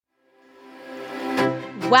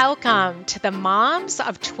Welcome to the Moms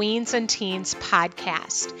of Tweens and Teens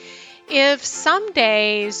podcast. If some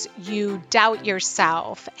days you doubt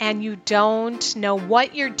yourself and you don't know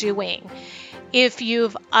what you're doing, if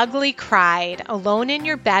you've ugly cried alone in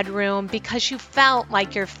your bedroom because you felt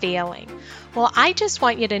like you're failing, well, I just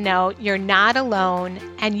want you to know you're not alone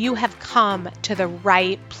and you have come to the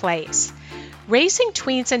right place. Raising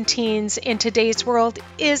tweens and teens in today's world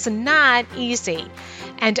is not easy,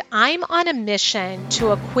 and I'm on a mission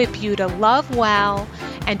to equip you to love well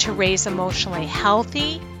and to raise emotionally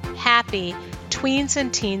healthy, happy tweens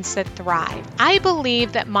and teens that thrive. I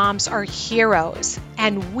believe that moms are heroes,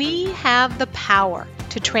 and we have the power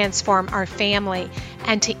to transform our family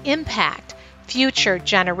and to impact future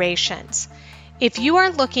generations. If you are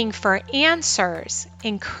looking for answers,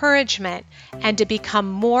 encouragement, and to become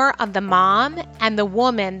more of the mom and the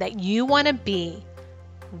woman that you want to be,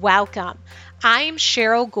 welcome. I'm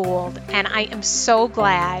Cheryl Gould, and I am so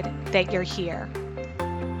glad that you're here.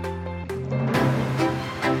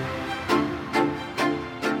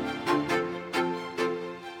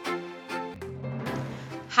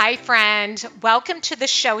 Hi, friend. Welcome to the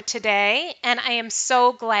show today, and I am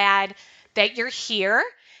so glad that you're here.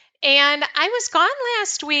 And I was gone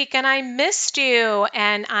last week and I missed you,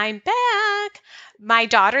 and I'm back. My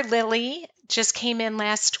daughter Lily just came in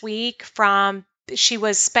last week she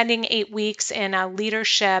was spending 8 weeks in a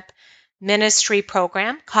leadership ministry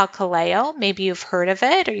program called Kaleo. Maybe you've heard of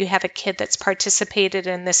it, or you have a kid that's participated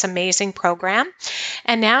in this amazing program.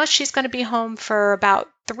 And now she's going to be home for about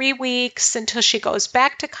 3 weeks until she goes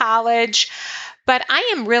back to college. But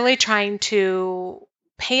I am really trying to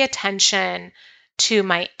pay attention to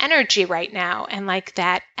my energy right now, and like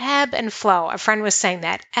that ebb and flow. A friend was saying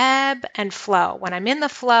that ebb and flow. When I'm in the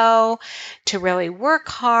flow, to really work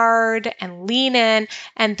hard and lean in.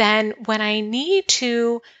 And then when I need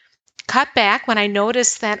to cut back, when I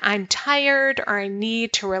notice that I'm tired or I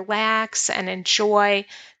need to relax and enjoy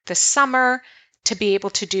the summer, to be able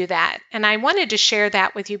to do that. And I wanted to share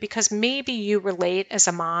that with you because maybe you relate as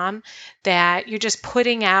a mom that you're just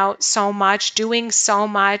putting out so much, doing so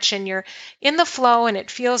much, and you're in the flow and it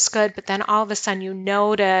feels good, but then all of a sudden you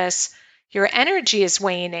notice your energy is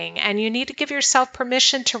waning and you need to give yourself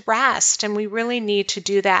permission to rest. And we really need to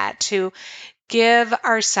do that, to give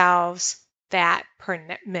ourselves that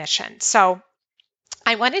permission. So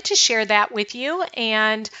I wanted to share that with you,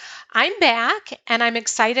 and I'm back and I'm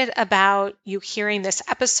excited about you hearing this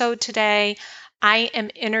episode today. I am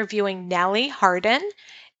interviewing Nellie Hardin,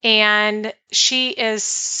 and she is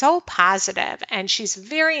so positive and she's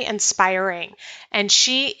very inspiring. And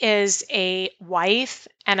she is a wife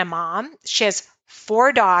and a mom. She has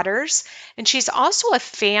 4 daughters, and she's also a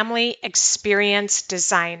family experience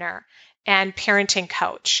designer and parenting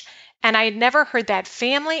coach. And I had never heard that,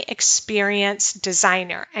 family experience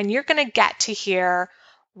designer. And you're going to get to hear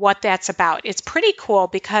what that's about. It's pretty cool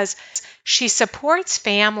because she supports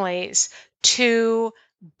families to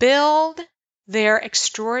build their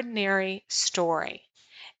extraordinary story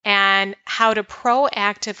and how to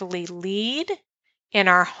proactively lead in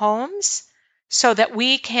our homes so that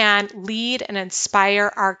we can lead and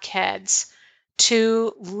inspire our kids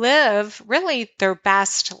to live really their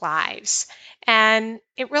best lives. And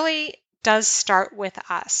it really does start with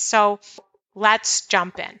us. So let's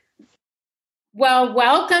jump in. Well,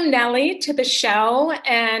 welcome, Nellie, to the show.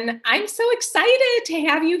 And I'm so excited to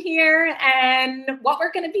have you here and what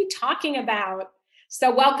we're going to be talking about.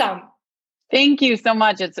 So welcome. Thank you so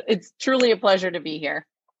much. It's truly a pleasure to be here.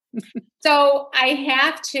 So I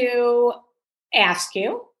have to ask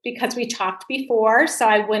you, because we talked before, so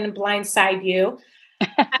I wouldn't blindside you.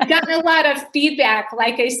 I've gotten a lot of feedback,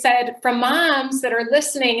 like I said, from moms that are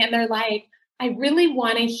listening, and they're like, I really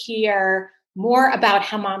want to hear more about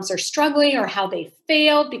how moms are struggling or how they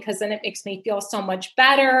failed, because then it makes me feel so much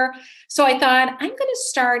better. So I thought, I'm going to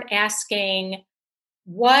start asking,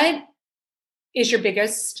 what is your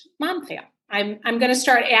biggest mom fail? I'm going to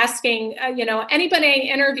start asking, anybody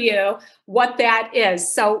I interview what that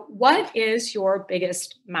is. So what is your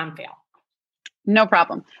biggest mom fail? No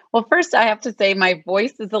problem. Well, first I have to say my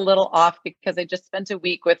voice is a little off because I just spent a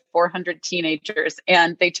week with 400 teenagers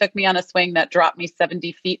and they took me on a swing that dropped me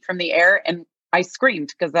 70 feet from the air, and I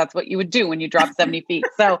screamed because that's what you would do when you drop 70 feet.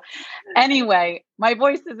 So anyway, my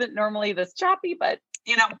voice isn't normally this choppy, but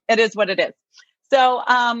it is what it is. So,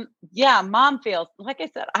 mom fails. Like I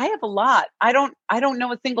said, I have a lot. I don't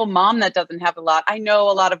know a single mom that doesn't have a lot. I know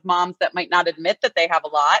a lot of moms that might not admit that they have a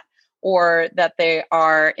lot, or that they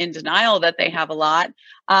are in denial that they have a lot.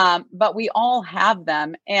 But we all have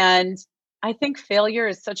them. And I think failure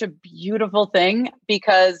is such a beautiful thing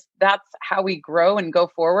because that's how we grow and go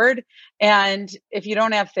forward. And if you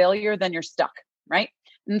don't have failure, then you're stuck, right?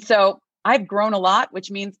 And so I've grown a lot,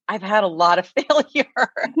 which means I've had a lot of failure.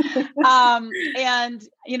 And,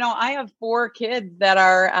 I have 4 kids that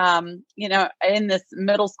are, in this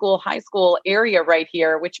middle school, high school area right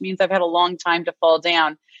here, which means I've had a long time to fall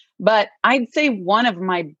down. But I'd say one of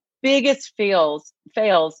my biggest fails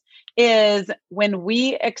is when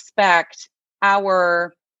we expect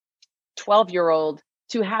our 12-year-old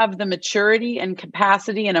to have the maturity and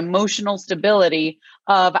capacity and emotional stability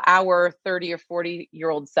of our 30 or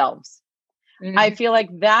 40-year-old selves. Mm-hmm. I feel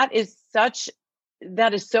like that is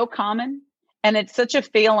so common, and it's such a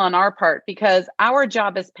fail on our part because our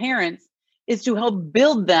job as parents is to help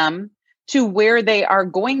build them to where they are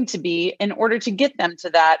going to be in order to get them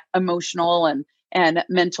to that emotional and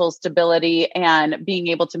mental stability and being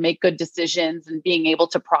able to make good decisions and being able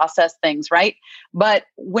to process things, right? But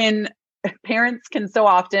when parents can so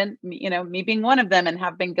often, me being one of them and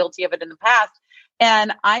have been guilty of it in the past,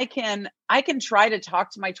 and I can try to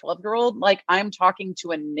talk to my 12-year-old like I'm talking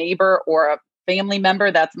to a neighbor or a family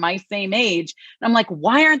member that's my same age. And I'm like,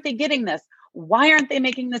 why aren't they getting this? Why aren't they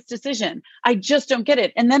making this decision? I just don't get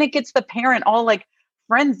it. And then it gets the parent all like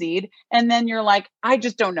frenzied. And then you're like, I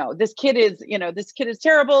just don't know. This kid is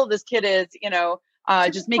terrible. This kid is,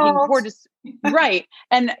 just making poor decisions. Right.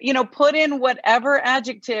 And, put in whatever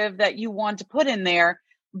adjective that you want to put in there,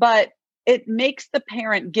 but it makes the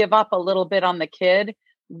parent give up a little bit on the kid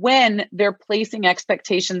when they're placing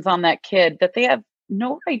expectations on that kid that they have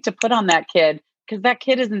no right to put on that kid because that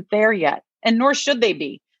kid isn't there yet. And nor should they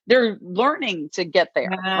be. They're learning to get there.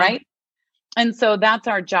 Right. And so that's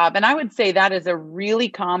our job. And I would say that is a really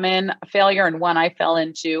common failure and one I fell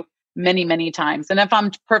into many, many times. And if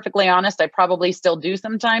I'm perfectly honest, I probably still do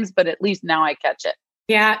sometimes, but at least now I catch it.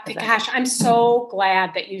 Yeah. Gosh, I'm so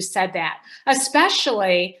glad that you said that,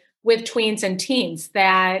 especially with tweens and teens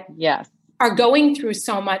that are going through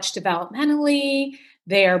so much developmentally.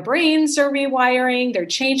 Their brains are rewiring, they're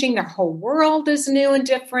changing, their whole world is new and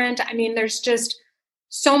different. I mean, there's just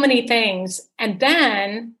so many things. And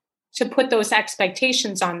then to put those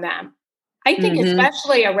expectations on them. I think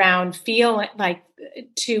especially around feeling like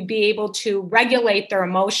to be able to regulate their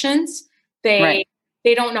emotions. They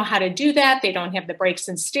don't know how to do that. They don't have the brakes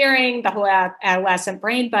and steering, the whole adolescent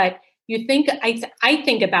brain. But I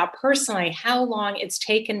think about personally how long it's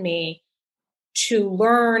taken me to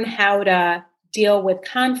learn how to deal with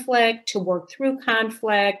conflict, to work through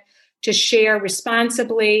conflict, to share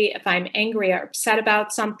responsibly if I'm angry or upset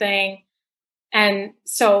about something. And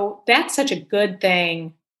so that's such a good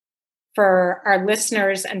thing for our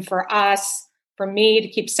listeners and for us, for me to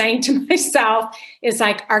keep saying to myself is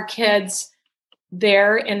like our kids,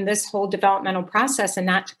 they're in this whole developmental process and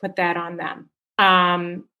not to put that on them.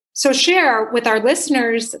 So share with our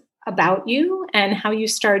listeners about you and how you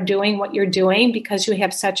started doing what you're doing because you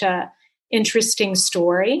have such a interesting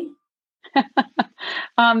story.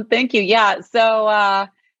 Thank you. Yeah. So,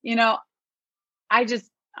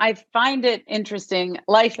 I find it interesting.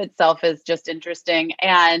 Life itself is just interesting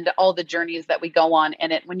and all the journeys that we go on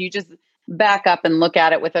in it. When you just back up and look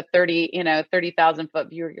at it with a 30,000 foot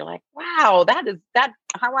view, you're like, wow, that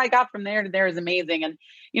how I got from there to there is amazing.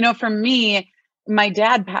 And, for me, my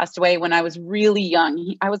dad passed away when I was really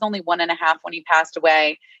young. I was only 1.5 when he passed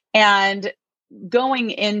away. And going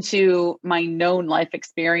into my known life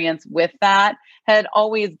experience with that had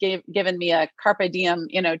always given me a carpe diem,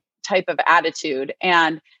 type of attitude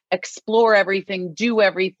and explore everything, do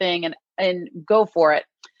everything and go for it.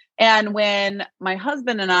 And when my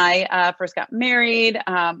husband and I first got married,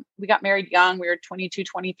 we got married young, we were 22,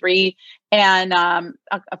 23. And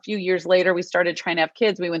a few years later, we started trying to have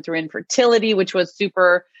kids. We went through infertility, which was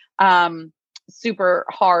super, super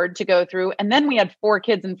hard to go through. And then we had 4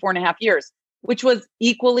 kids in 4.5 years, which was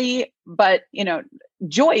equally, but,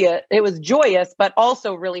 joyous. It was joyous, but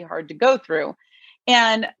also really hard to go through.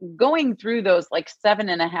 And going through those like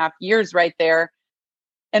 7.5 years right there,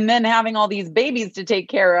 and then having all these babies to take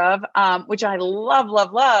care of, which I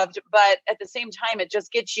loved. But at the same time, it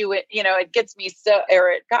just gets you, it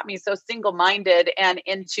got me so single-minded and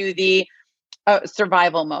into the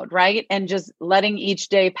survival mode, right? And just letting each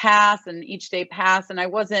day pass. And I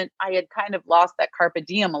had kind of lost that carpe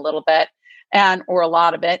diem a little bit or a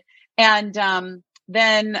lot of it. And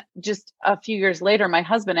then just a few years later, my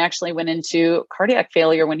husband actually went into cardiac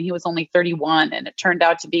failure when he was only 31. And it turned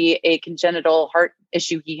out to be a congenital heart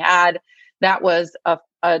issue he had. That was a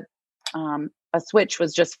switch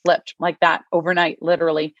was just flipped like that overnight,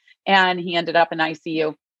 literally. And he ended up in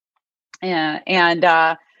ICU.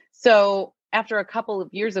 So after a couple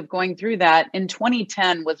of years of going through that, in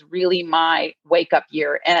 2010 was really my wake up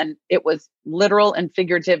year. And it was literal and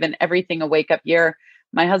figurative and everything a wake up year.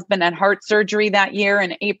 My husband had heart surgery that year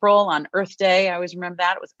in April on Earth Day. I always remember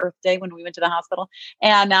that. It was Earth Day when we went to the hospital.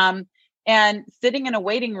 And sitting in a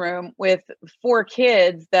waiting room with 4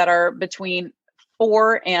 kids that are between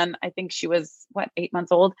 4 and I think she was 8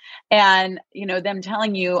 months old. And, them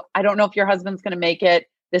telling you, I don't know if your husband's going to make it.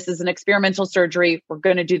 This is an experimental surgery. We're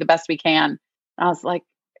going to do the best we can. And I was like,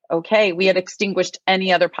 okay, we had extinguished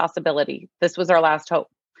any other possibility. This was our last hope.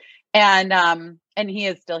 And he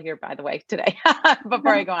is still here, by the way, today.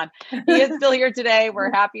 Before I go on, he is still here today.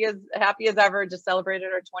 We're happy as ever. Just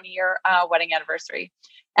celebrated our 20-year wedding anniversary.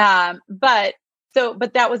 But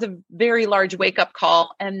that was a very large wake up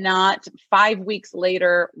call. And not 5 weeks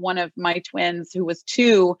later, one of my twins, who was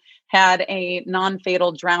 2, had a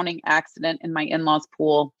non-fatal drowning accident in my in-laws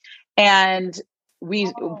pool. And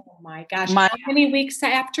oh my gosh, how many weeks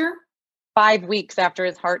after? 5 weeks after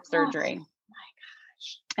his heart surgery. Oh my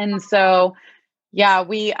gosh. And so, yeah,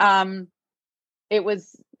 it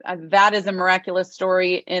was, that is a miraculous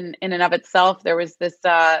story in and of itself. There was this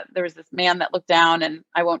man that looked down, and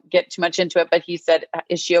I won't get too much into it, but he said,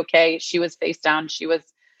 is she okay? She was face down.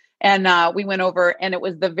 And we went over, and it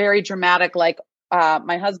was the very dramatic,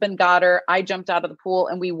 my husband got her, I jumped out of the pool,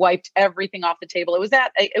 and we wiped everything off the table. It was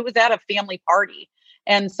at a family party.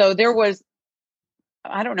 And so there was,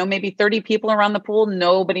 I don't know, maybe 30 people around the pool.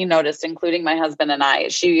 Nobody noticed, including my husband and I.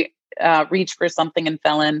 She reached for something and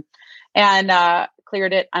fell in and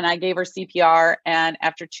cleared it. And I gave her CPR. And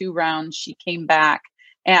after 2 rounds, she came back.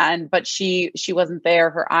 But she wasn't there.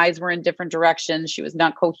 Her eyes were in different directions. She was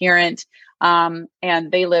not coherent. And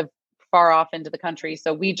they live far off into the country.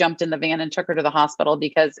 So we jumped in the van and took her to the hospital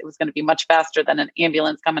because it was going to be much faster than an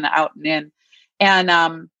ambulance coming out and in.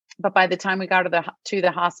 And but by the time we got her to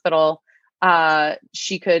the hospital,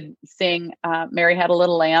 she could sing Mary Had a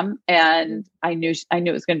Little Lamb, and I knew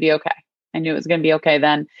it was going to be okay. I knew it was going to be okay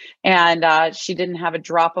then. And she didn't have a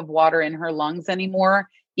drop of water in her lungs anymore,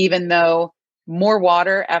 even though more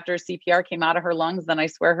water after CPR came out of her lungs than I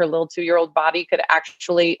swear her little 2-year-old body could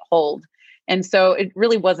actually hold. And so it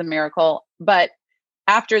really was a miracle. But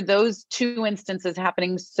after those 2 instances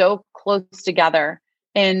happening so close together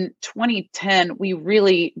in 2010, we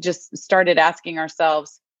really just started asking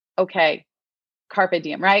ourselves, okay, carpe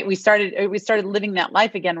diem, right? We started living that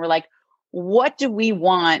life again. We're like, what do we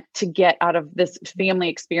want to get out of this family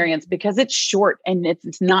experience? Because it's short and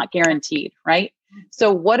it's not guaranteed, right?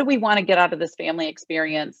 So what do we want to get out of this family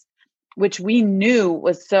experience, which we knew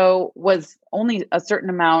was only a certain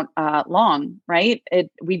amount long, right?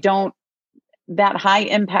 That high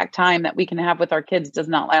impact time that we can have with our kids does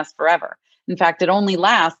not last forever. In fact, it only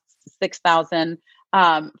lasts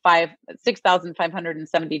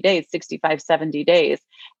 6,570 days, 65, 70 days.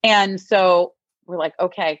 And so we're like,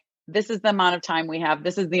 okay, this is the amount of time we have.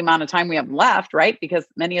 This is the amount of time we have left, right? Because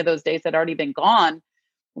many of those days had already been gone.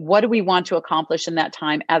 What do we want to accomplish in that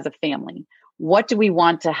time as a family? What do we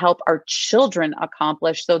want to help our children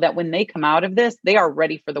accomplish so that when they come out of this, they are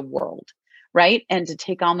ready for the world, right? And to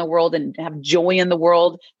take on the world and have joy in the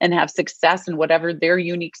world and have success in whatever their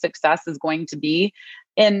unique success is going to be.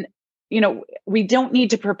 And we don't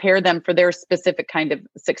need to prepare them for their specific kind of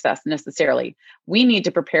success necessarily. We need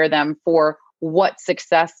to prepare them for what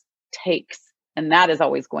success takes. And that is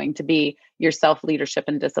always going to be your self-leadership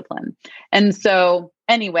and discipline. And so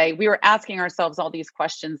anyway, we were asking ourselves all these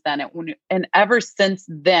questions then. And ever since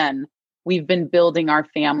then, we've been building our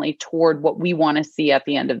family toward what we want to see at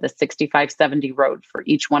the end of the 65-70 road for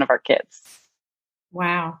each one of our kids.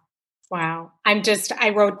 Wow.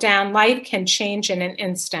 I wrote down, life can change in an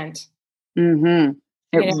instant. Mm-hmm.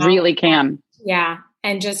 It really can. Yeah.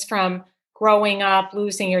 And just from growing up,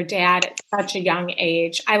 losing your dad at such a young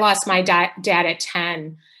age. I lost my dad at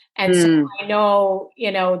 10. And so I know,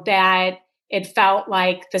 that it felt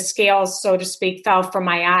like the scales, so to speak, fell from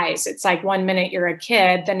my eyes. It's like 1 minute you're a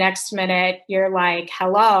kid, the next minute you're like,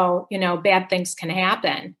 hello, bad things can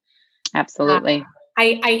happen. Absolutely.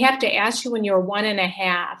 I have to ask you, when you were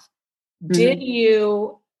 1.5, did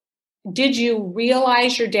you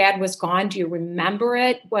realize your dad was gone? Do you remember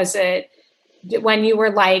it? Was it when you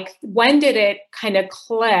were like, when did it kind of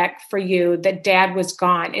click for you that dad was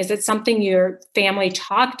gone? Is it something your family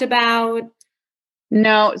talked about?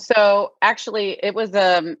 No. So actually it was,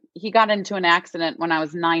 he got into an accident when I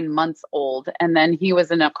was 9 months old, and then he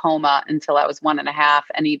was in a coma until I was 1.5,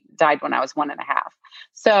 and he died when I was 1.5.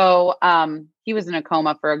 So, he was in a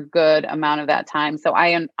coma for a good amount of that time. So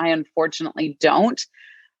I unfortunately don't.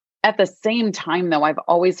 At the same time, though, I've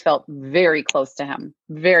always felt very close to him,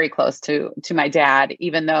 very close to my dad,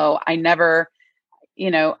 even though I never,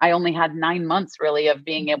 I only had 9 months really of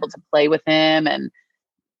being able to play with him and,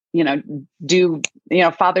 do,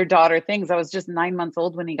 father-daughter things. I was just 9 months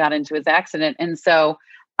old when he got into his accident. And so,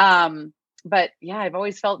 but yeah, I've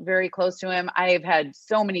always felt very close to him. I've had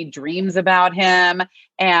so many dreams about him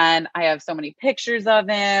and I have so many pictures of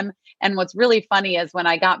him. And what's really funny is when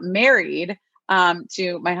I got married,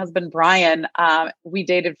 to my husband, Brian, we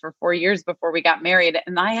dated for 4 years before we got married.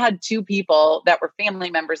 And I had two people that were family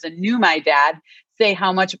members and knew my dad say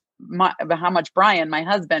how much Brian, my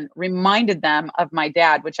husband, reminded them of my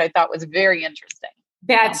dad, which I thought was very interesting.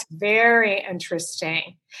 That's very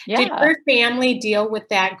interesting. Yeah. Did your family deal with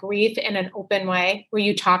that grief in an open way where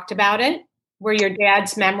you talked about it, where your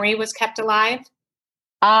dad's memory was kept alive?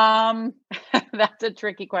 That's a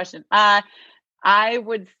tricky question. I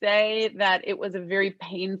would say that it was a very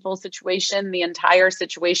painful situation. The entire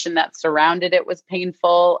situation that surrounded it was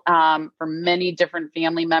painful for many different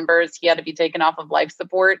family members. He had to be taken off of life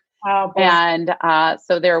support. Oh, boy. And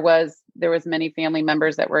so there was many family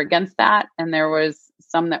members that were against that. And there was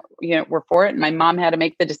some that, were for it. And my mom had to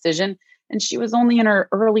make the decision. And she was only in her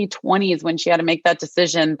early 20s when she had to make that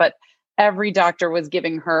decision. But every doctor was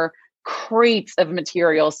giving her crates of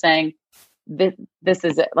material saying, this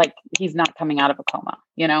is it. Like, he's not coming out of a coma,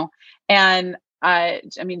 and I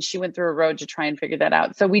mean, she went through a road to try and figure that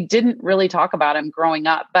out. So we didn't really talk about him growing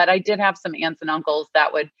up, but I did have some aunts and uncles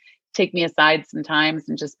that would take me aside sometimes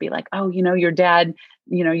and just be like, oh, your dad,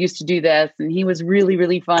 used to do this and he was really,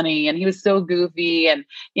 really funny and he was so goofy and,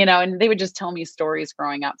 and they would just tell me stories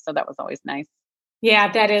growing up. So that was always nice.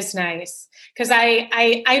 Yeah, that is nice. Because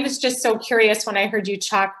I was just so curious when I heard you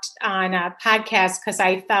talked on a podcast, because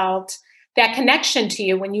I felt that connection to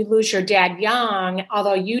you when you lose your dad young,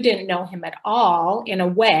 although you didn't know him at all in a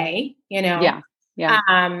way, Yeah.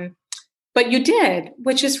 But you did,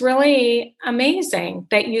 which is really amazing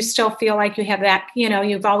that you still feel like you have that,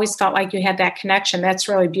 you've always felt like you had that connection. That's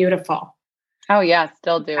really beautiful. Oh yeah,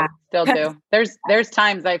 still do. There's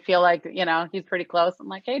times I feel like, he's pretty close. I'm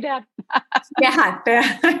like, hey, Dad.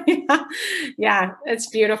 Yeah, it's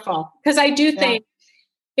beautiful. Because I do think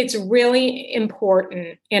it's really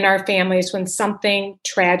important in our families when something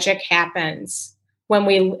tragic happens, when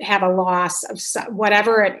we have a loss of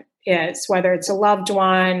whatever it is, whether it's a loved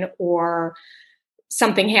one or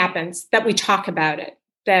something happens, that we talk about it,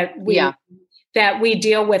 that we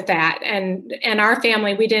deal with that. And our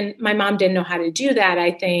family, my mom didn't know how to do that.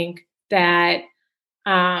 I think that,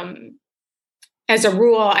 as a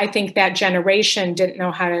rule, I think that generation didn't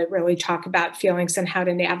know how to really talk about feelings and how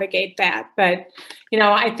to navigate that. But,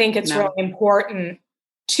 I think it's really important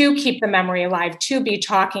to keep the memory alive, to be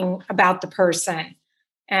talking about the person.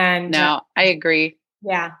 And I agree.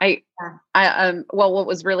 Yeah. Well, what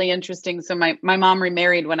was really interesting. So my mom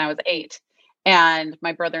remarried when I was 8, and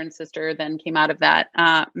my brother and sister then came out of that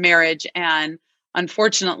marriage. And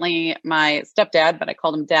unfortunately, my stepdad, but I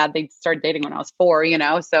called him Dad, they started dating when I was 4,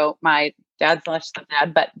 so my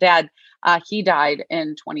dad/stepdad, but Dad, he died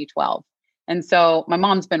in 2012. And so my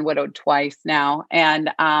mom's been widowed twice now. And,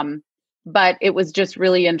 but it was just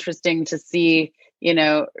really interesting to see,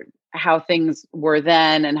 how things were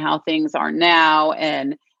then and how things are now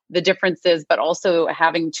and the differences, but also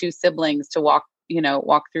having 2 siblings to walk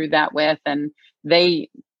through that with. And they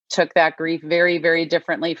took that grief very, very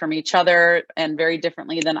differently from each other and very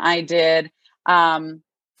differently than I did.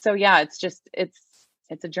 So yeah,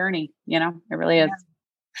 it's a journey, it really is.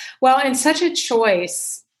 Well, and such a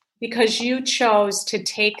choice, because you chose to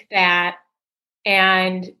take that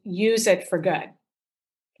and use it for good.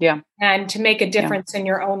 Yeah. And to make a difference in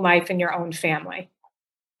your own life and your own family.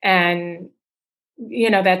 And,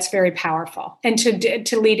 that's very powerful, and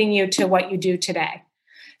to leading you to what you do today.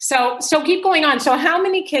 So keep going on. So how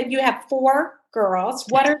many kids? You have 4 girls.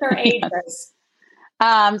 What are their ages?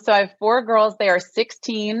 So I have 4 girls. They are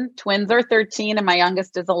 16, twins are 13, and my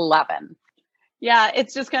youngest is 11. Yeah,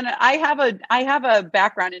 it's just I have a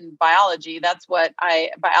background in biology. That's what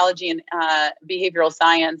biology and behavioral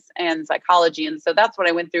science and psychology. And so that's what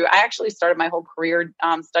I went through. I actually started my whole career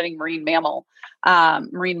studying marine mammals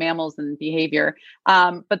and behavior.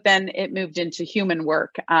 But then it moved into human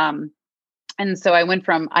work. And so I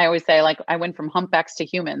always say, I went from humpbacks to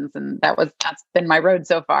humans, and that's been my road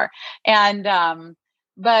so far. And,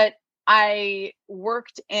 but I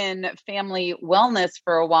worked in family wellness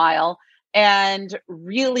for a while, and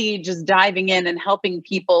really just diving in and helping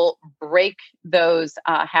people break those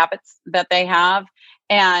habits that they have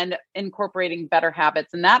and incorporating better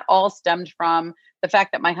habits. And that all stemmed from the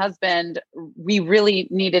fact that my husband, we really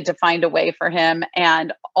needed to find a way for him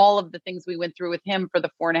and all of the things we went through with him for the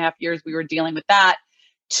 4.5 years we were dealing with that,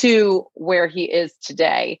 to where he is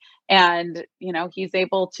today. And, he's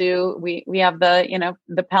able to, we have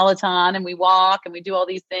the Peloton, and we walk and we do all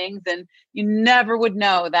these things. And you never would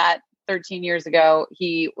know that 13 years ago,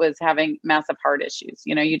 he was having massive heart issues.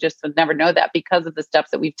 You just would never know that because of the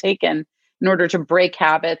steps that we've taken in order to break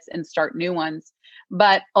habits and start new ones.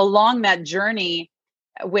 But along that journey,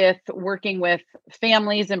 with working with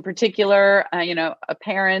families in particular,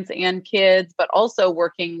 parents and kids, but also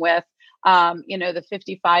working with, the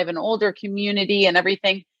 55 and older community and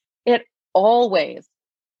everything, it always,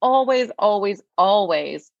 always, always,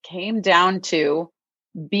 always came down to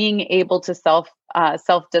being able to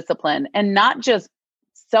self-discipline, and not just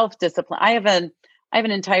self-discipline. I have an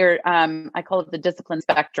entire, I call it the discipline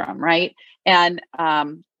spectrum, right? And,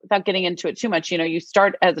 without getting into it too much, you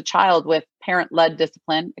start as a child with parent-led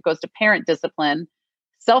discipline. It goes to parent discipline,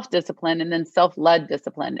 self-discipline, and then self-led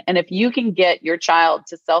discipline. And if you can get your child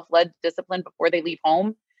to self-led discipline before they leave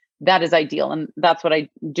home, that is ideal. And that's what I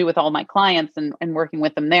do with all my clients and working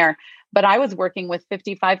with them there. But I was working with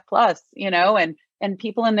 55 plus, and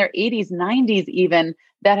people in their 80s, 90s even,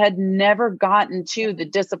 that had never gotten to the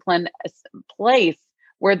discipline place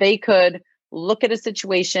where they could look at a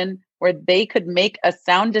situation where they could make a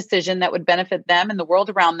sound decision that would benefit them and the world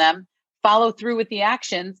around them, follow through with the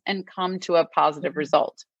actions, and come to a positive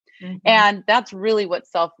result. Mm-hmm. And that's really what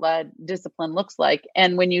self-led discipline looks like.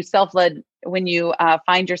 And when you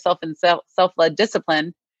find yourself in self-led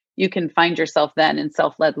discipline, you can find yourself then in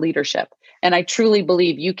self-led leadership. And I truly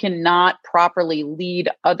believe you cannot properly lead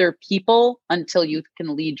other people until you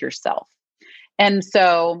can lead yourself. And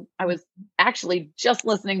so I was actually just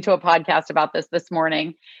listening to a podcast about this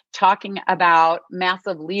morning, talking about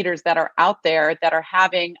massive leaders that are out there that are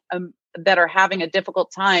having a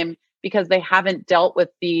difficult time because they haven't dealt with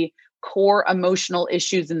the core emotional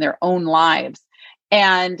issues in their own lives.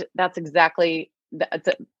 And that's exactly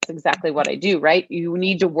what I do, right? You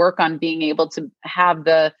need to work on being able to have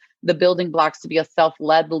the building blocks to be a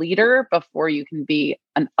self-led leader before you can be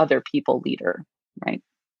an other people leader, right?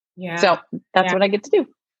 Yeah. So that's what I get to do.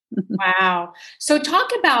 Wow. So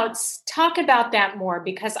talk about that more,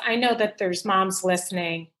 because I know that there's moms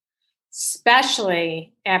listening,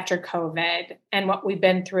 especially after COVID and what we've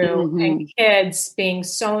been through, mm-hmm. and kids being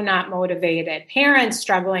so not motivated, parents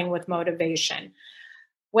struggling with motivation.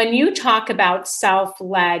 When you talk about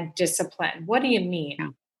self-led discipline, what do you mean? Yeah.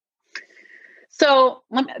 So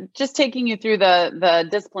just taking you through the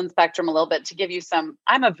discipline spectrum a little bit to give you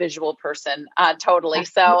I'm a visual person, totally.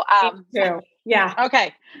 So, me too. Yeah.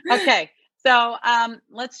 Okay. So,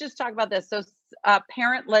 let's just talk about this. So,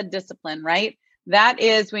 parent-led discipline, right? That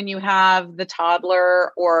is when you have the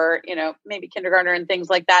toddler or, maybe kindergartner and things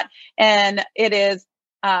like that. And it is,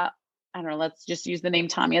 I don't know, let's just use the name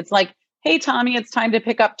Tommy. It's like, hey, Tommy, it's time to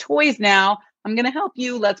pick up toys now. I'm going to help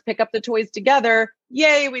you. Let's pick up the toys together.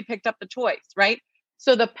 Yay, we picked up the toys, right?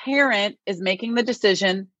 So the parent is making the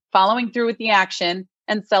decision, following through with the action,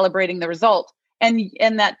 and celebrating the result. And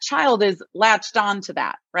that child is latched on to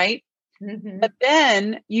that, right? Mm-hmm. But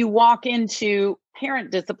then you walk into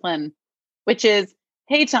parent discipline, which is,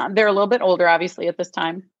 hey, Tom, they're a little bit older, obviously, at this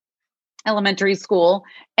time, elementary school.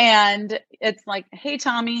 And it's like, hey,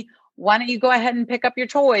 Tommy, why don't you go ahead and pick up your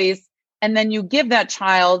toys? And then you give that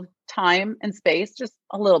child time and space, just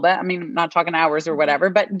a little bit. I mean, I'm not talking hours or whatever,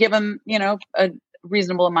 but give them, a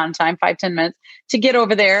reasonable amount of time, 5-10 minutes, to get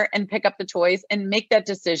over there and pick up the toys and make that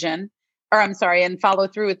decision, and follow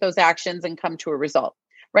through with those actions and come to a result,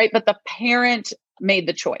 right? But the parent made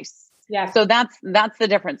the choice. Yeah. So that's the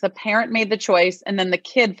difference. The parent made the choice, and then the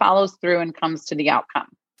kid follows through and comes to the outcome.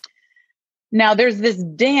 Now, there's this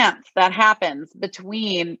dance that happens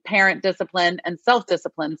between parent discipline and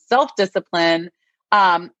self-discipline. Self-discipline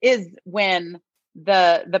is when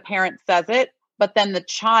the parent says it, but then the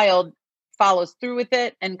child follows through with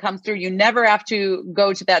it and comes through. You never have to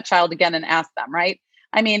go to that child again and ask them, right?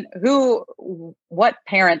 I mean, what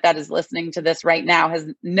parent that is listening to this right now has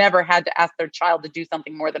never had to ask their child to do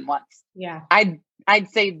something more than once? Yeah. I'd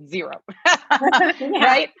say zero,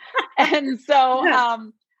 right? And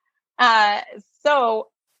so, so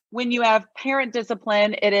when you have parent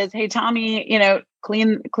discipline, it is, hey, Tommy,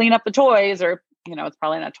 clean up the toys, or, it's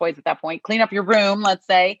probably not toys at that point. Clean up your room. Let's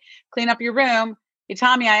say, clean up your room. Hey,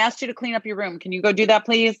 Tommy, I asked you to clean up your room. Can you go do that,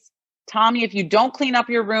 please? Tommy, if you don't clean up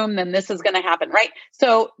your room, then this is going to happen, right?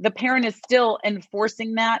 So the parent is still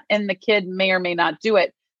enforcing that, and the kid may or may not do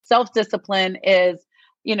it. Self-discipline is,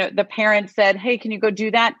 the parent said, hey, can you go do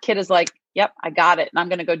that? Kid is like, yep, I got it. And I'm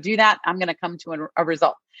going to go do that. I'm going to come to a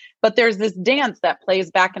result. But there's this dance that plays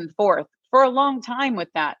back and forth for a long time with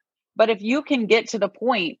that. But if you can get to the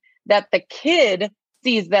point that the kid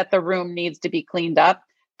sees that the room needs to be cleaned up,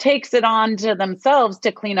 takes it on to themselves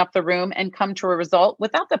to clean up the room and come to a result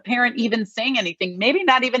without the parent even saying anything, maybe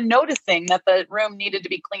not even noticing that the room needed to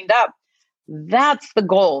be cleaned up. That's the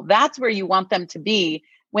goal. That's where you want them to be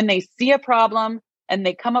when they see a problem and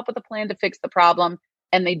they come up with a plan to fix the problem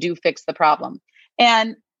and they do fix the problem.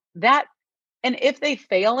 And if they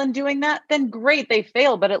fail in doing that, then great, they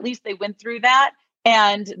fail, but at least they went through that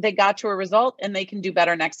and they got to a result and they can do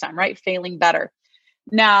better next time, right? Failing better.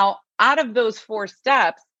 Now, out of those 4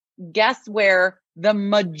 steps, guess where the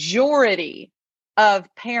majority of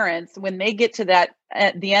parents, when they get to that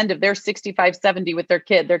at the end of their 65, 70 with their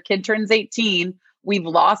kid turns 18, we've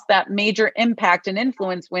lost that major impact and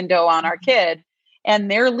influence window on our kid,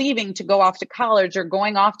 and they're leaving to go off to college or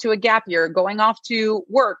going off to a gap year, or going off to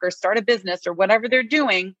work or start a business or whatever they're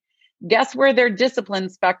doing. Guess where their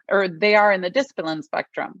they are in the discipline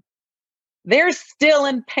spectrum? They're still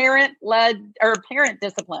in parent-led or parent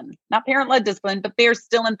discipline, not parent-led discipline, but they're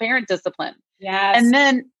still in parent discipline. Yes. And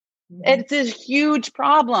then it's a huge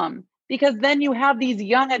problem, because then you have these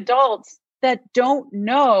young adults that don't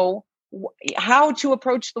know how to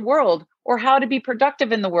approach the world or how to be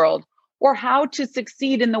productive in the world or how to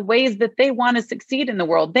succeed in the ways that they want to succeed in the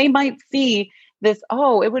world. They might see this,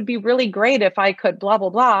 oh, it would be really great if I could blah, blah,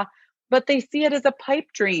 blah, but they see it as a pipe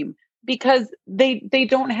dream, because they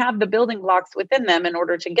don't have the building blocks within them in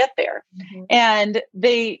order to get there. Mm-hmm. And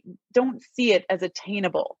they don't see it as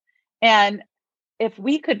attainable. And if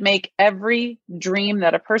we could make every dream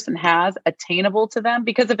that a person has attainable to them,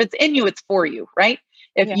 because if it's in you, it's for you, right?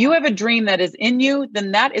 If you have a dream that is in you,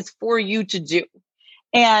 then that is for you to do.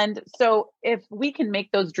 And so if we can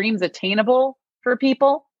make those dreams attainable for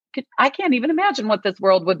people, I can't even imagine what this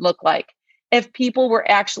world would look like if people were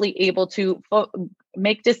actually able to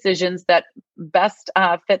make decisions that best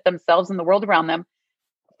fit themselves and the world around them,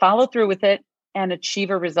 follow through with it, and achieve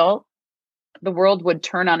a result. The world would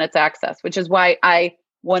turn on its axis, which is why I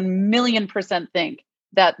 1,000,000% think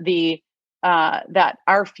that that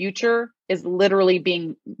our future is literally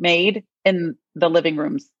being made in the living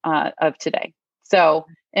rooms of today. So,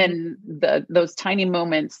 in those tiny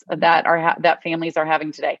moments that families are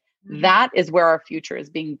having today, that is where our future is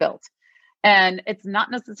being built. And it's not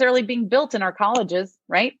necessarily being built in our colleges,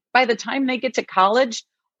 right? By the time they get to college,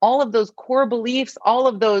 all of those core beliefs, all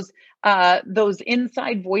of those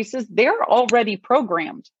inside voices, they're already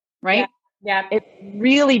programmed, right? Yeah. It's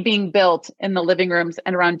really being built in the living rooms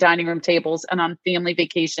and around dining room tables and on family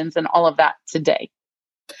vacations and all of that today.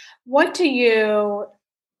 What do you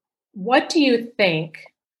think,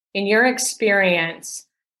 in your experience,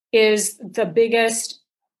 is the biggest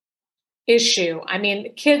issue? I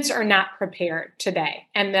mean, kids are not prepared today.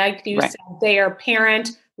 And like you said, they are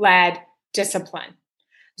parent-led discipline.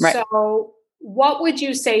 Right. So what would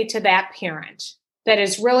you say to that parent that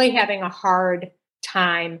is really having a hard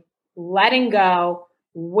time letting go?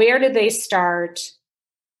 Where do they start?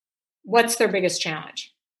 What's their biggest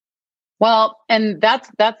challenge? Well, and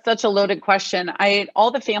that's such a loaded question.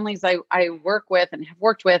 All the families I work with and have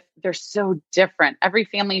worked with, they're so different. Every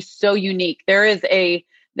family is so unique. There is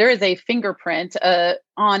a fingerprint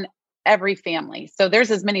on every family. So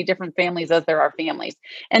there's as many different families as there are families.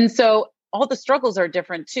 And so all the struggles are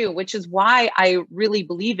different too, which is why I really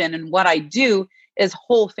believe in, and what I do is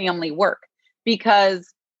whole family work,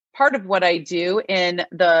 because part of what I do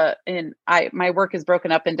my work is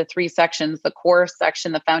broken up into 3 sections: the core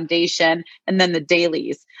section, the foundation, and then the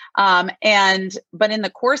dailies. But in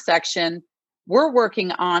the core section, we're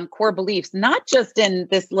working on core beliefs, not just in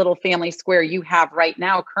this little family square you have right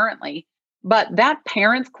now currently, but that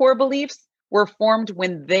parents' core beliefs were formed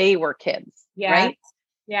when they were kids, right?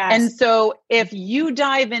 Yes. And so if you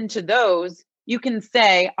dive into those, you can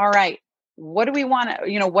say, all right, what do we want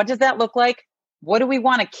to, what does that look like? What do we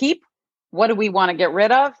want to keep? What do we want to get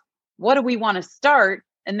rid of? What do we want to start?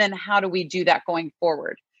 And then how do we do that going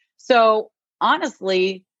forward? So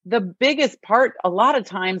honestly, the biggest part a lot of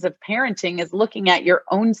times of parenting is looking at your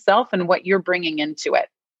own self and what you're bringing into it.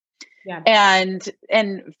 Yeah.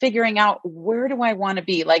 And figuring out, where do I want to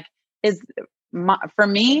be? Like, for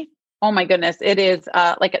me, oh my goodness, it is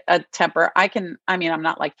like a temper. I'm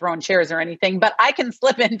not like throwing chairs or anything, but I can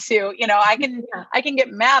slip into, I can get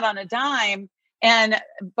mad on a dime,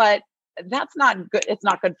 but that's not good. It's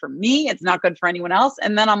not good for me. It's not good for anyone else.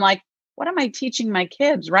 And then I'm like, what am I teaching my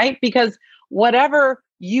kids? Right? Because whatever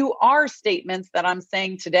you are statements that I'm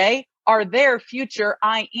saying today are their future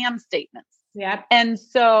I am statements. Yeah. And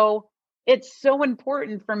so it's so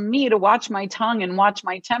important for me to watch my tongue and watch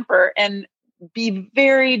my temper and be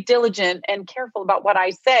very diligent and careful about what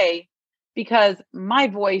I say, because my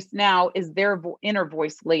voice now is their inner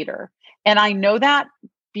voice later. And I know that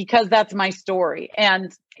because that's my story.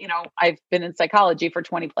 And, I've been in psychology for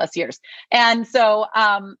 20 plus years. And so,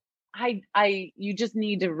 you just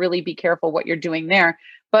need to really be careful what you're doing there.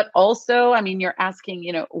 But also, I mean, you're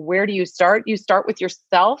asking, where do you start? You start with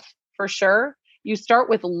yourself for sure. You start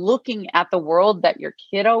with looking at the world that your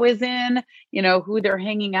kiddo is in, who they're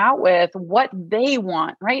hanging out with, what they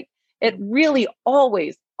want, right? It really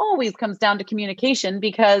always comes down to communication,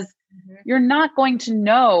 because you're not going to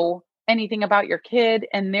know anything about your kid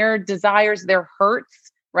and their desires, their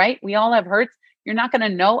hurts, right? We all have hurts. You're not going to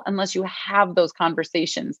know unless you have those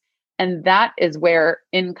conversations. And that is where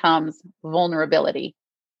in comes vulnerability.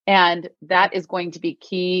 And that is going to be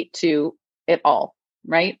key to it all,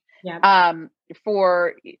 right? Yeah.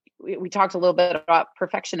 We talked a little bit about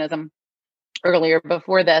perfectionism earlier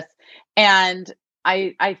before this. And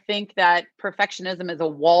I think that perfectionism is a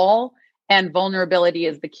wall and vulnerability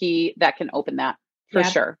is the key that can open that for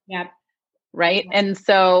sure. Yeah. Right. And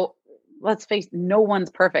so let's face it, no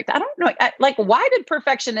one's perfect. I don't know. Why did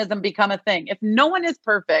perfectionism become a thing? If no one is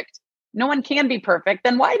perfect, no one can be perfect.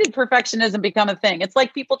 Then why did perfectionism become a thing? It's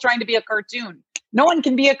like people trying to be a cartoon. No one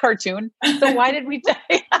can be a cartoon. So why did we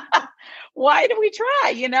why did we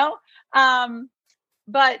try,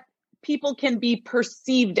 but people can be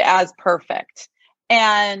perceived as perfect.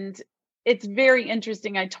 And it's very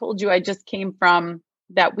interesting. I told you I just came from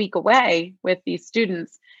that week away with these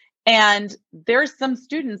students. And there's some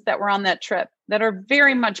students that were on that trip that are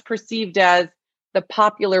very much perceived as the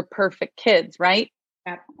popular, perfect kids, right?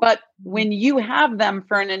 Yeah. But when you have them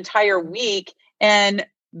for an entire week and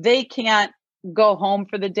they can't go home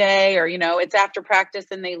for the day, or, it's after practice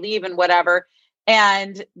and they leave and whatever,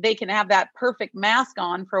 and they can have that perfect mask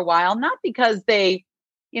on for a while, not because they,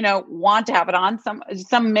 want to have it on,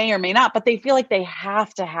 some may or may not, but they feel like they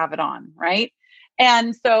have to have it on. Right.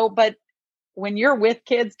 And so, but when you're with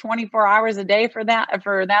kids 24 hours a day for that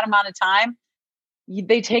amount of time,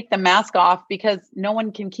 they take the mask off because no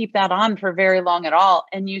one can keep that on for very long at all.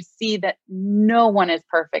 And you see that no one is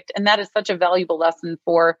perfect. And that is such a valuable lesson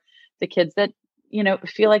for the kids that,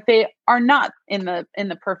 feel like they are not in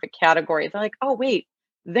the perfect category. They're like, oh, wait,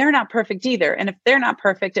 they're not perfect either. And if they're not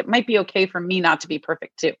perfect, it might be okay for me not to be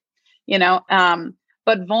perfect too,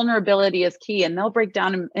 but vulnerability is key, and they'll break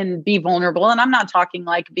down and be vulnerable. And I'm not talking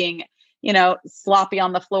like being, sloppy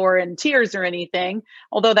on the floor in tears or anything,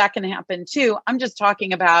 although that can happen too. I'm just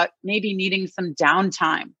talking about maybe needing some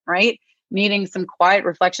downtime, right? Needing some quiet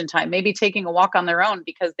reflection time, maybe taking a walk on their own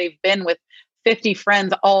because they've been with 50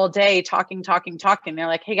 friends all day talking. They're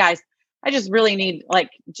like, hey guys, I just really need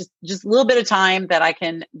just a little bit of time that I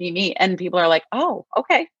can be me. And people are like, oh,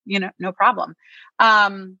 okay, no problem.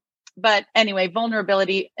 But anyway,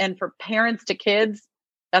 vulnerability, and for parents to kids,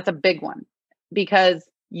 that's a big one, because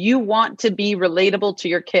you want to be relatable to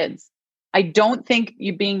your kids. I don't think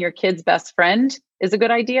you being your kid's best friend is a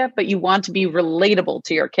good idea, but you want to be relatable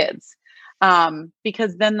to your kids,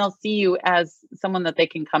 because then they'll see you as someone that they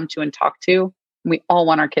can come to and talk to. We all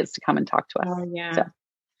want our kids to come and talk to us. Oh, yeah. So,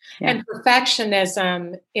 yeah. And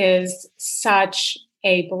perfectionism is such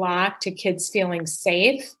a block to kids feeling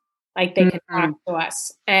safe, like they can talk to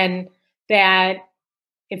us. And that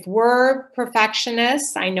if we're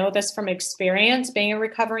perfectionists, I know this from experience, being a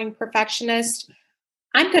recovering perfectionist,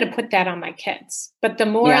 I'm going to put that on my kids. But the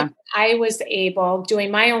more I was able, doing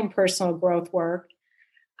my own personal growth work,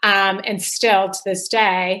 and still to this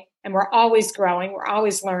day, and we're always growing, we're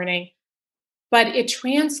always learning, but it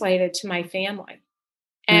translated to my family.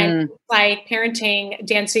 And like parenting,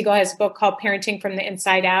 Dan Siegel has a book called Parenting from the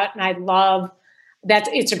Inside Out. And I love that.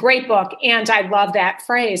 It's a great book. And I love that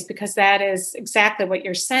phrase, because that is exactly what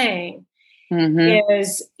you're saying.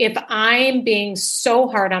 Is if I'm being so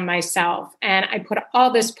hard on myself and I put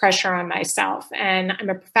all this pressure on myself and I'm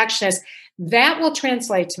a perfectionist, that will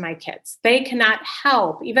translate to my kids. They cannot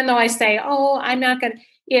help, even though I say, oh, I'm not going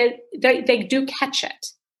to, they do catch it,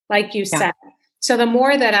 like you said. So the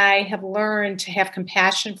more that I have learned to have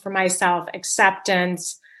compassion for myself,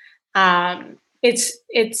 acceptance,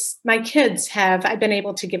 it's my kids I've been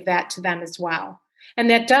able to give that to them as well.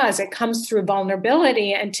 And it comes through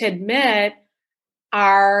vulnerability and to admit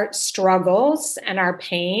our struggles and our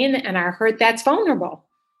pain and our hurt. That's vulnerable.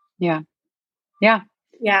 Yeah.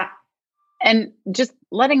 And just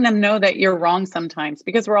letting them know that you're wrong sometimes,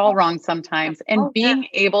 because we're all wrong sometimes. And being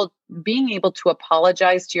able to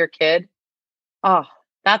apologize to your kid. Oh,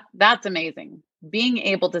 that's amazing. Being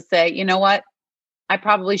able to say, you know what, I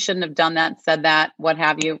probably shouldn't have done that, said that, what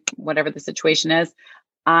have you, whatever the situation is.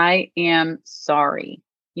 I am sorry,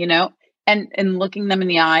 and looking them in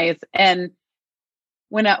the eyes. And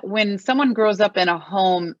when someone grows up in a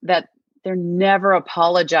home that they're never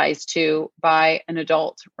apologized to by an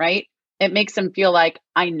adult, right? It makes them feel like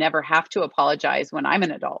I never have to apologize when I'm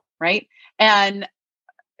an adult, right? And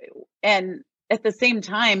at the same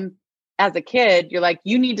time, as a kid, you're like,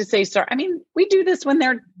 you need to say sorry. I mean, we do this when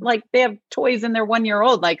they're like, they have toys and they're 1 year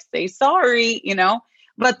old, like say sorry,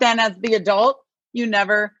 but then as the adult, you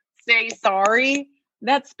never say sorry.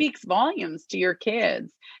 That speaks volumes to your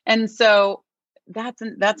kids. And so that's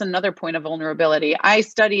another point of vulnerability. I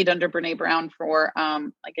studied under Brene Brown for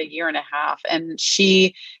like a year and a half. And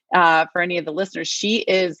she, for any of the listeners, she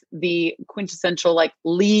is the quintessential like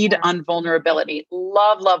lead on vulnerability.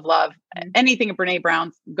 Love, love, love. Anything of Brene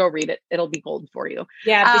Brown, go read it. It'll be gold for you.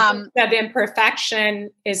 Yeah, because that imperfection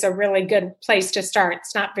is a really good place to start.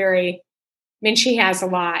 It's not very, I mean, she has a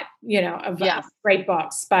lot, of great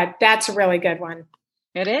books, but that's a really good one.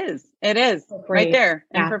 It is right there.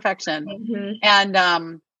 Yeah. Imperfection. Mm-hmm.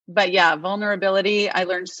 And, but yeah, vulnerability. I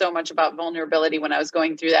learned so much about vulnerability when I was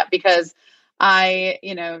going through that, because I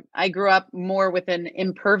grew up more with an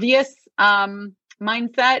impervious,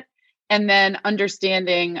 mindset, and then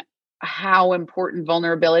understanding how important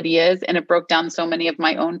vulnerability is. And it broke down so many of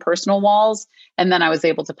my own personal walls. And then I was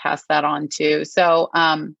able to pass that on too. So,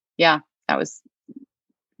 that was,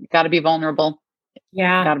 got to be vulnerable.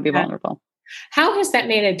 Yeah. Got to be vulnerable. How has that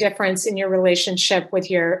made a difference in your relationship with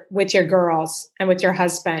your girls and with your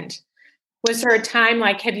husband? Was there a time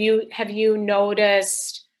like have you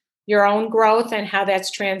noticed your own growth and how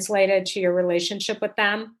that's translated to your relationship with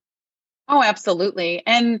them? Oh, absolutely.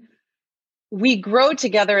 And we grow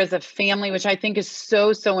together as a family, which I think is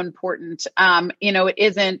so, so important. It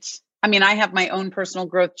isn't, I have my own personal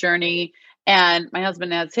growth journey, and my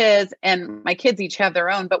husband has his, and my kids each have their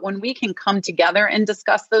own. But when we can come together and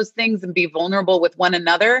discuss those things and be vulnerable with one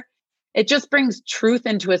another, it just brings truth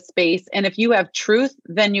into a space. And if you have truth,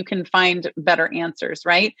 then you can find better answers,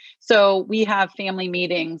 right? So we have family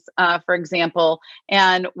meetings, for example,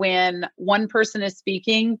 and when one person is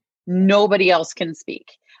speaking, nobody else can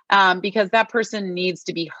speak. Because that person needs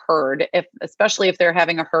to be heard, especially if they're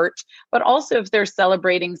having a hurt, but also if they're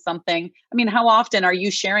celebrating something. How often are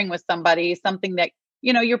you sharing with somebody something that,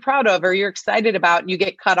 you're proud of or you're excited about, and you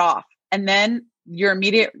get cut off? And then your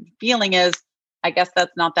immediate feeling is, I guess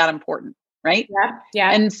that's not that important, right?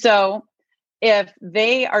 Yeah. And so if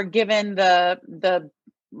they are given the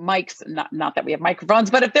mics, not that we have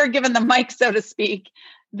microphones, but if they're given the mic, so to speak,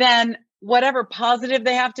 then whatever positive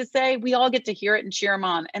they have to say, we all get to hear it and cheer them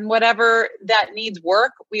on. And whatever that needs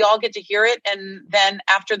work, we all get to hear it. And then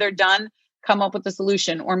after they're done, come up with a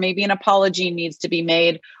solution, or maybe an apology needs to be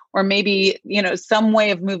made, or maybe, some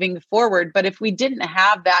way of moving forward. But if we didn't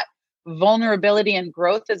have that vulnerability and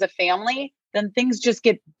growth as a family, then things just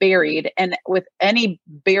get buried. And with any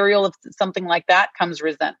burial of something like that comes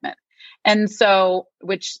resentment. And so,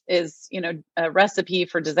 which is, a recipe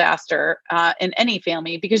for disaster in any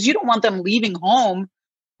family, because you don't want them leaving home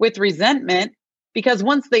with resentment, because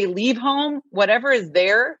once they leave home, whatever is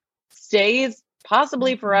there stays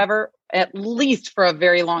possibly forever, at least for a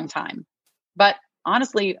very long time. But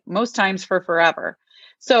honestly, most times for forever.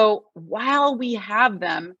 So while we have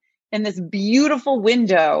them in this beautiful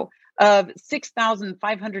window of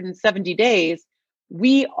 6,570 days,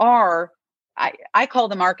 we are, I call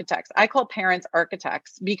them architects. I call parents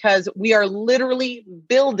architects, because we are literally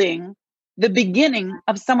building the beginning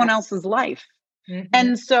of someone else's life. Mm-hmm.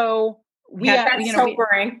 And so that's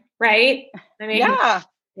sobering, right? Yeah.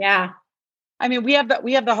 We have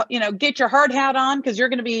the, get your hard hat on, because you're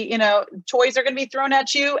going to be, toys are going to be thrown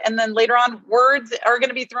at you. And then later on, words are going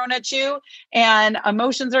to be thrown at you, and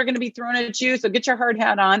emotions are going to be thrown at you. So get your hard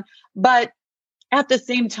hat on. But at the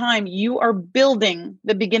same time, you are building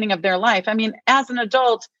the beginning of their life. As an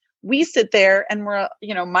adult, we sit there and we're,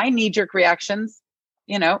 my knee-jerk reactions,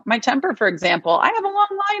 my temper, for example. I have a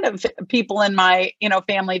long line of people in my,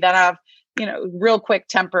 family that have, real quick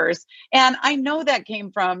tempers. And I know that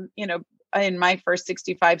came from, in my first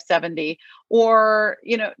 65, 70, or,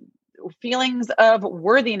 feelings of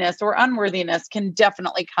worthiness or unworthiness can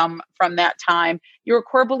definitely come from that time. Your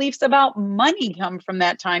core beliefs about money come from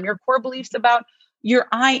that time. Your core beliefs about your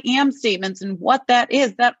I am statements and what that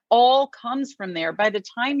is, that all comes from there. By the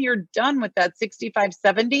time you're done with that 65,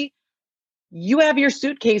 70, you have your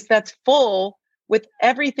suitcase that's full with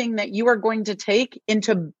everything that you are going to take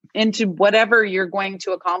into whatever you're going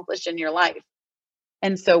to accomplish in your life.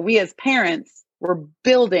 And so we as parents, we're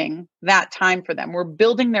building that time for them. We're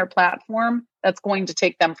building their platform that's going to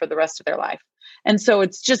take them for the rest of their life. And so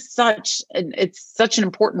it's just such an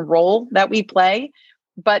important role that we play,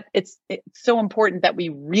 but it's so important that we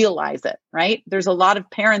realize it, right? There's a lot of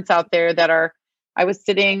parents out there that are I was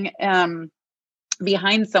sitting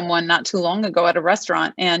behind someone not too long ago at a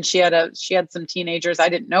restaurant, and she had some teenagers. I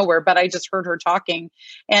didn't know her, but I just heard her talking,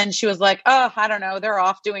 and she was like, "Oh, I don't know, they're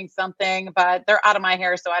off doing something, but they're out of my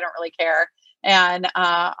hair, so I don't really care. And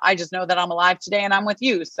I just know that I'm alive today, and I'm with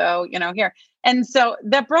you. So here." And so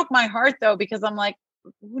that broke my heart, though, because I'm like,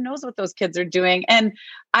 who knows what those kids are doing? And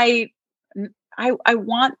I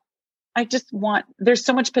want. I just want, there's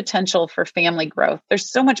so much potential for family growth.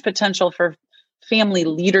 There's so much potential for family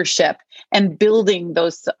leadership and building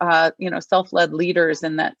those, self-led leaders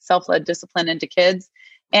and that self-led discipline into kids.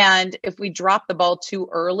 And if we drop the ball too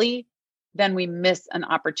early, then we miss an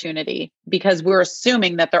opportunity because we're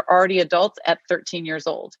assuming that they're already adults at 13 years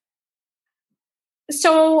old.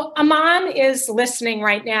 So a mom is listening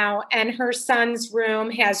right now and her son's room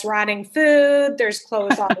has rotting food. There's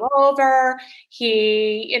clothes all over.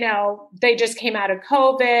 They just came out of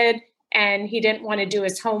COVID and he didn't want to do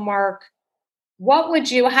his homework. How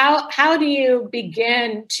do you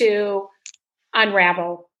begin to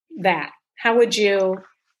unravel that? What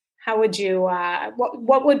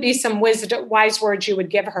would be some wise words you would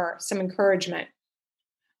give her, some encouragement?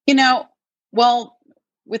 Well,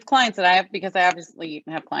 with clients that I have, because I obviously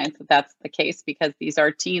have clients that's the case because these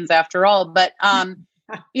are teens after all, but I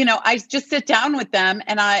just sit down with them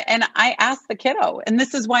and I ask the kiddo, and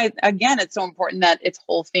this is why, again, it's so important that it's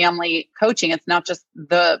whole family coaching. It's not just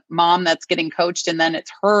the mom that's getting coached and then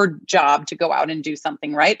it's her job to go out and do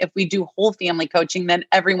something, right? If we do whole family coaching, then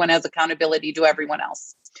everyone has accountability to everyone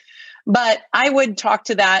else. But I would talk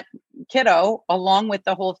to that kiddo along with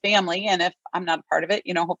the whole family. And if I'm not a part of it,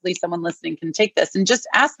 hopefully someone listening can take this and just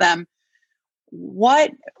ask them,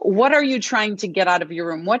 what are you trying to get out of your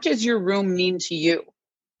room? What does your room mean to you?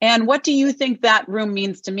 And what do you think that room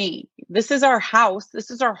means to me? This is our house. This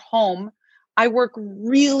is our home. I work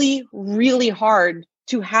really, really hard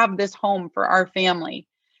to have this home for our family.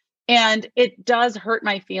 And it does hurt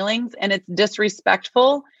my feelings and it's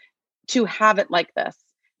disrespectful to have it like this.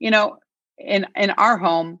 In our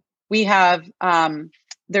home, we have,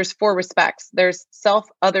 there's 4 respects. There's self,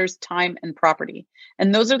 others, time, and property.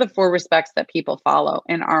 And those are the 4 respects that people follow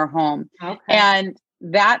in our home. Okay. And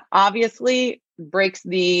that obviously breaks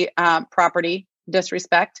the property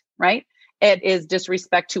disrespect, right? It is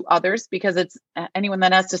disrespect to others because it's anyone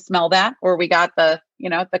that has to smell that, or we got the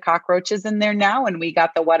cockroaches in there now, and we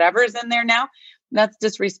got the whatever's in there now. That's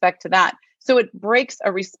disrespect to that. So it breaks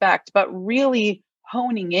a respect, but really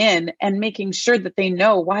honing in and making sure that they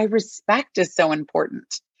know why respect is so important.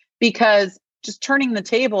 Because just turning the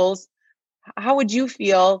tables, how would you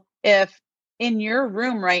feel if in your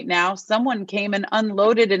room right now, someone came and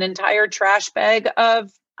unloaded an entire trash bag of,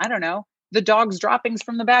 I don't know, the dog's droppings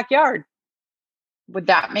from the backyard? Would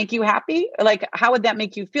that make you happy? Like, how would that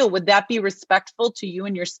make you feel? Would that be respectful to you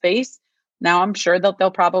and your space? Now, I'm sure that they'll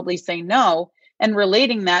probably say no. And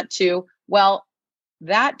relating that to, well,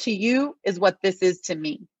 that to you is what this is to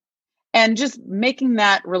me. And just making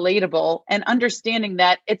that relatable and understanding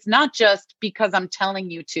that it's not just because I'm telling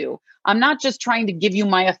you to. I'm not just trying to give you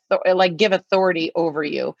give authority over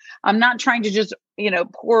you. I'm not trying to just,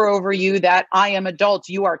 pour over you that I am adult,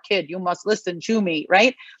 you are kid, you must listen to me,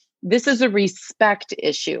 right? This is a respect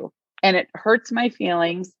issue and it hurts my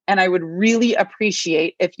feelings. And I would really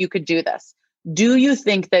appreciate if you could do this. Do you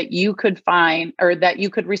think that you could find, or that you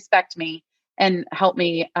could respect me and help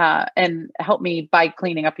me by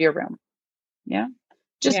cleaning up your room? Yeah.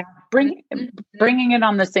 Just bringing it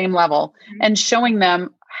on the same level and showing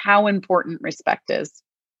them how important respect is.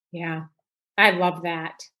 Yeah. I love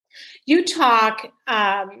that. You talk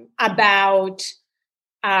about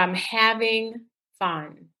having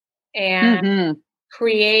fun and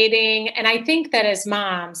creating. And I think that as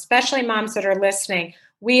moms, especially moms that are listening,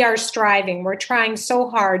 we are striving. We're trying so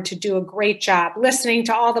hard to do a great job listening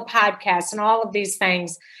to all the podcasts and all of these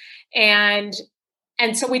things. And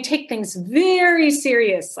so we take things very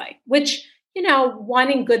seriously, which,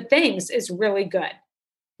 wanting good things is really good.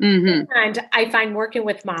 Mm-hmm. And I find working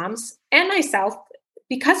with moms and myself,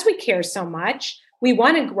 because we care so much, we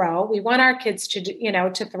want to grow, we want our kids to,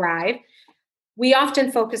 to thrive. We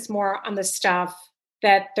often focus more on the stuff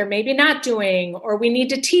that they're maybe not doing, or we need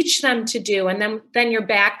to teach them to do. And then you're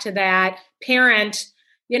back to that parent,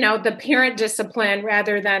 the parent discipline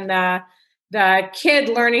rather than the kid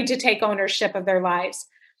learning to take ownership of their lives.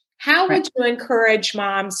 How would you encourage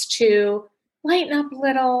moms to lighten up a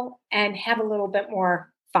little and have a little bit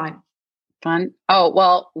more fun? Fun? Oh,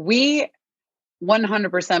 well, we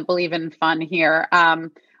 100% believe in fun here.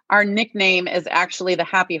 Our nickname is actually the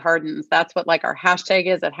Happy Hardens. That's what our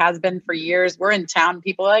hashtag is. It has been for years. We're in town.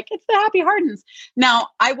 People are like, it's the Happy Hardens. Now,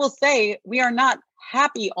 I will say we are not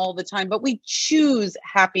happy all the time, but we choose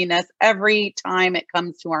happiness every time it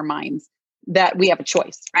comes to our minds, that we have a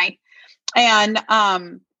choice, right? And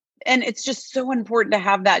it's just so important to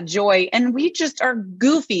have that joy. And we just are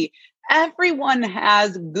goofy. Everyone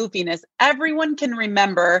has goofiness. Everyone can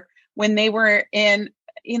remember when they were in,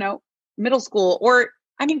 middle school, or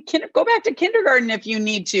go back to kindergarten if you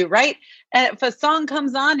need to, right? And if a song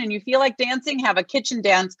comes on and you feel like dancing, have a kitchen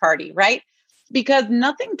dance party, right? Because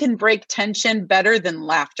nothing can break tension better than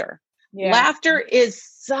laughter. Yeah. Laughter is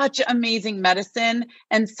such amazing medicine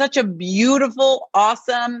and such a beautiful,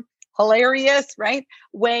 awesome, hilarious, right,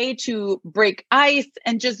 way to break ice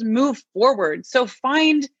and just move forward. So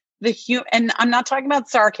find and I'm not talking about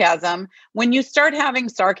sarcasm. When you start having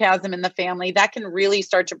sarcasm in the family, that can really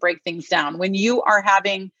start to break things down. When you are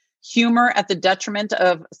having humor at the detriment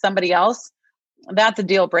of somebody else, that's a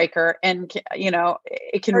deal breaker. And,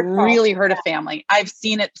 it can really hurt a family. I've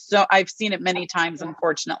seen it many times,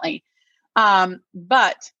 unfortunately.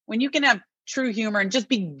 But when you can have true humor and just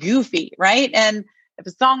be goofy, right? And if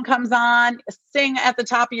a song comes on, sing at the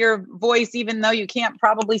top of your voice, even though you can't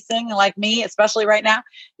probably sing like me, especially right now,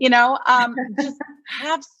 just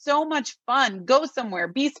have so much fun, go somewhere,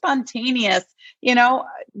 be spontaneous,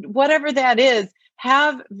 whatever that is,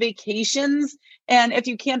 have vacations. And if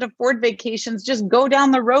you can't afford vacations, just go down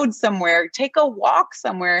the road somewhere, take a walk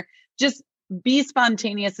somewhere, just be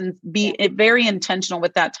spontaneous and be very intentional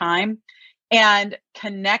with that time. And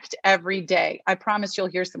connect every day. I promise you'll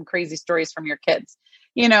hear some crazy stories from your kids.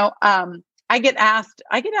 I get asked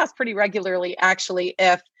pretty regularly, actually,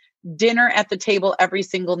 if dinner at the table every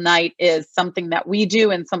single night is something that we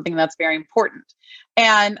do and something that's very important.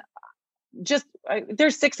 And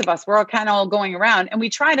there's 6 of us. We're all kind of all going around, and we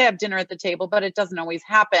try to have dinner at the table, but it doesn't always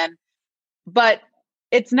happen. But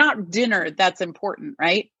it's not dinner that's important,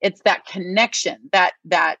 right? It's that connection, that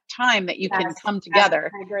time that you can come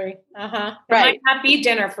together. I agree. Right. It might not be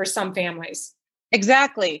dinner for some families.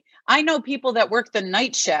 Exactly. I know people that work the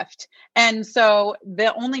night shift. And so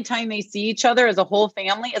the only time they see each other as a whole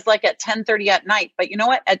family is like at 10:30 at night. But you know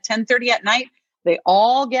what? At 10:30 at night, they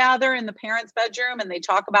all gather in the parents' bedroom and they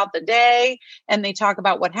talk about the day and they talk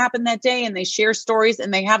about what happened that day and they share stories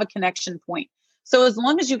and they have a connection point. So as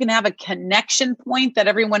long as you can have a connection point that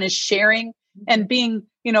everyone is sharing and being,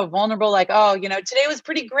 vulnerable, like, oh, today was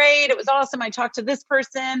pretty great. It was awesome. I talked to this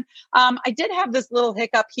person. I did have this little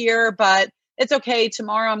hiccup here, but it's okay.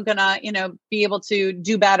 Tomorrow I'm going to, be able to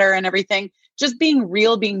do better and everything. Just being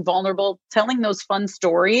real, being vulnerable, telling those fun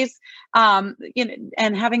stories, and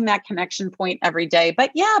having that connection point every day.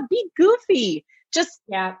 But yeah, be goofy. Just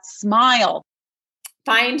smile.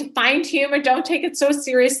 Find humor. Don't take it so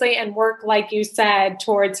seriously, and work, like you said,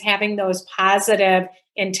 towards having those positive,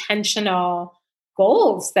 intentional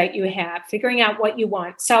goals that you have, figuring out what you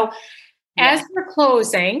want. So as we're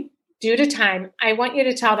closing, due to time, I want you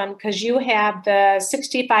to tell them, because you have the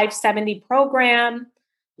 6570 program,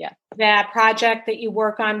 that project that you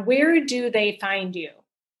work on. Where do they find you?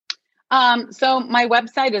 So my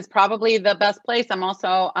website is probably the best place. I'm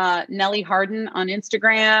also Nellie Harden on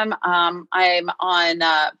Instagram. I'm on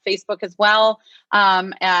Facebook as well,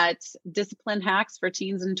 at Discipline Hacks for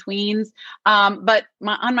Teens and Tweens. But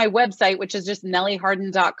on my website, which is just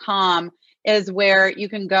nellieharden.com, is where you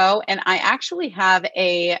can go. And I actually have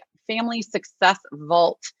a family success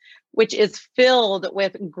vault, which is filled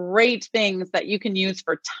with great things that you can use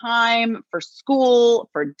for time, for school,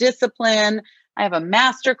 for discipline. I have a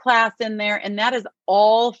master class in there, and that is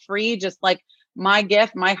all free, just like my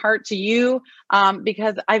gift, my heart to you,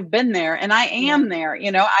 because I've been there and I am there.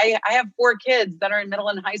 I have 4 kids that are in middle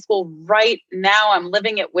and high school right now. I'm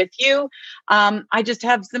living it with you. I just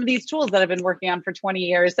have some of these tools that I've been working on for 20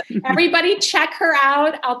 years. Everybody check her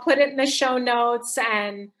out. I'll put it in the show notes.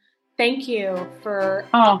 And thank you for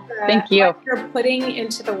thank you. What you're putting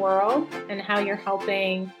into the world and how you're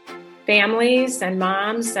helping families and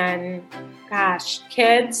moms and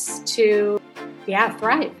kids to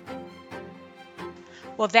thrive.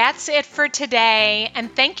 Well, that's it for today.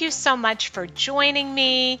 And thank you so much for joining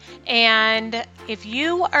me. And if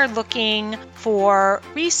you are looking for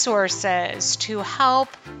resources to help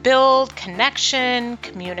build connection,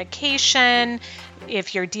 communication,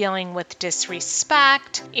 if you're dealing with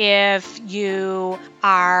disrespect, if you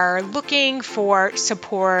are looking for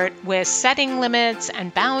support with setting limits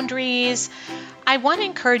and boundaries, I want to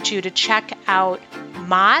encourage you to check out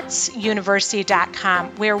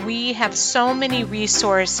motzuniversity.com, where we have so many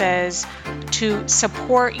resources to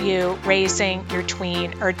support you raising your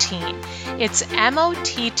tween or teen. It's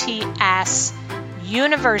MOTTS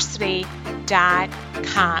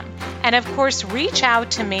University.com. And of course, reach out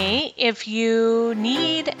to me if you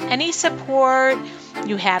need any support,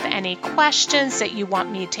 you have any questions that you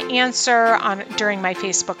want me to answer during my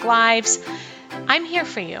Facebook Lives. I'm here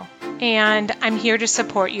for you, and I'm here to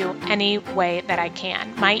support you any way that I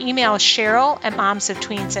can. My email is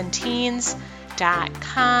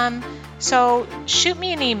Cheryl@momsoftweensandteens.com. So shoot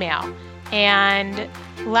me an email and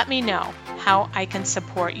let me know how I can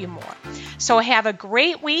support you more. So have a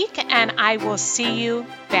great week, and I will see you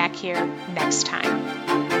back here next time.